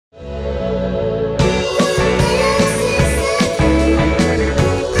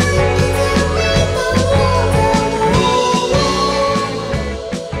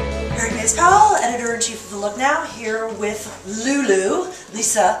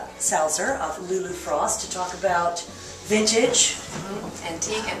Lisa Salzer of Lulu Frost to talk about vintage,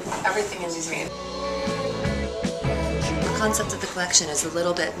 antique, and everything in between. The concept of the collection is a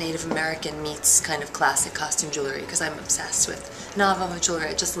little bit Native American meets kind of classic costume jewelry, because I'm obsessed with Navajo jewelry.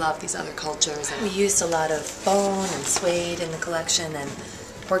 I just love these other cultures. And we used a lot of bone and suede in the collection, and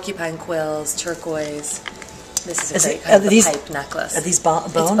porcupine quills, turquoise. This is a great kind of a pipe necklace. Are these bone?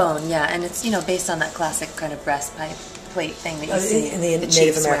 It's bone, yeah, and it's based on that classic kind of breastpipe plate thing that you see in the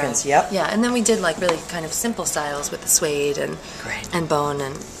Native Americans. Wear. Yep. Yeah, and then we did like really kind of simple styles with the suede and bone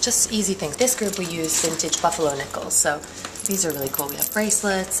and just easy things. This group we used vintage buffalo nickels, so these are really cool. We have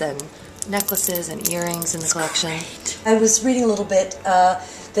bracelets and necklaces and earrings in the collection. Great. I was reading a little bit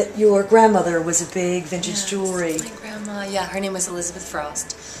that your grandmother was a big vintage jewelry. My grandma, yeah, her name was Elizabeth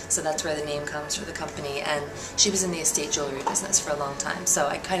Frost, so that's where the name comes for the company, and she was in the estate jewelry business for a long time, so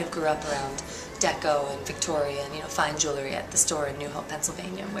I kind of grew up around Deco and Victorian, fine jewelry at the store in New Hope,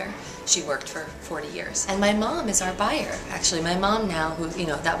 Pennsylvania, where she worked for 40 years. And my mom is our buyer, actually. My mom now, who,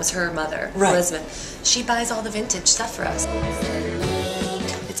 that was her mother, right. Elizabeth, she buys all the vintage stuff for us.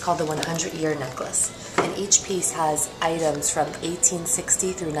 It's called the 100-year necklace, and each piece has items from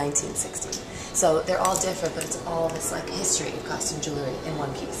 1860 through 1960. So they're all different, but it's all this like history of costume jewelry in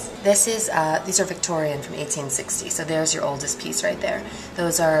one piece. This is these are Victorian from 1860. So there's your oldest piece right there.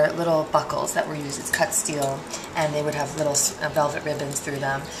 Those are little buckles that were used. It's cut steel, and they would have little velvet ribbons through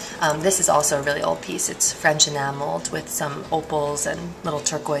them. This is also a really old piece. It's French enameled with some opals and little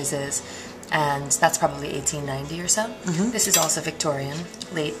turquoises, and that's probably 1890 or so. This is also Victorian,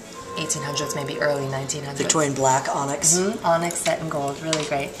 late 1800s, maybe early 1900s. Victorian black onyx. Onyx set in gold, really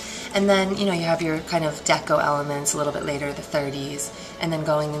great. And then, you have your kind of deco elements a little bit later, the 30s, and then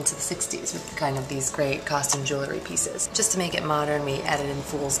going into the 60s with kind of these great costume jewelry pieces. Just to make it modern, we added in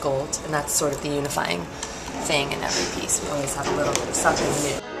fool's gold, and that's sort of the unifying thing in every piece. We always have a little bit of something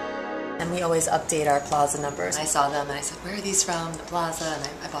new. And we always update our plaza numbers. I saw them and I said, where are these from? The plaza, and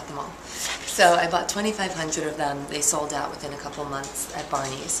I bought them all. So I bought 2,500 of them. They sold out within a couple months at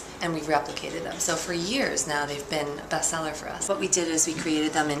Barney's, and we've replicated them. So for years now, they've been a bestseller for us. What we did is we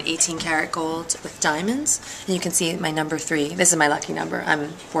created them in 18 karat gold with diamonds, and you can see my number 3. This is my lucky number.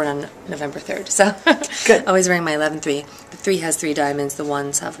 I'm born on November 3rd, so good. Always wearing my 11-3. The 3 has 3 diamonds, the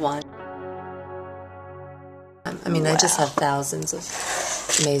 1s have 1. I mean, wow. I just have thousands of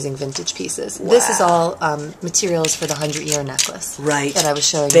amazing vintage pieces. Wow. This is all materials for the 100-year necklace. Right. That I was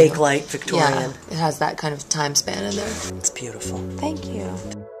showing you. Bakelite, Victorian. Yeah, it has that kind of time span in there. It's beautiful. Thank you.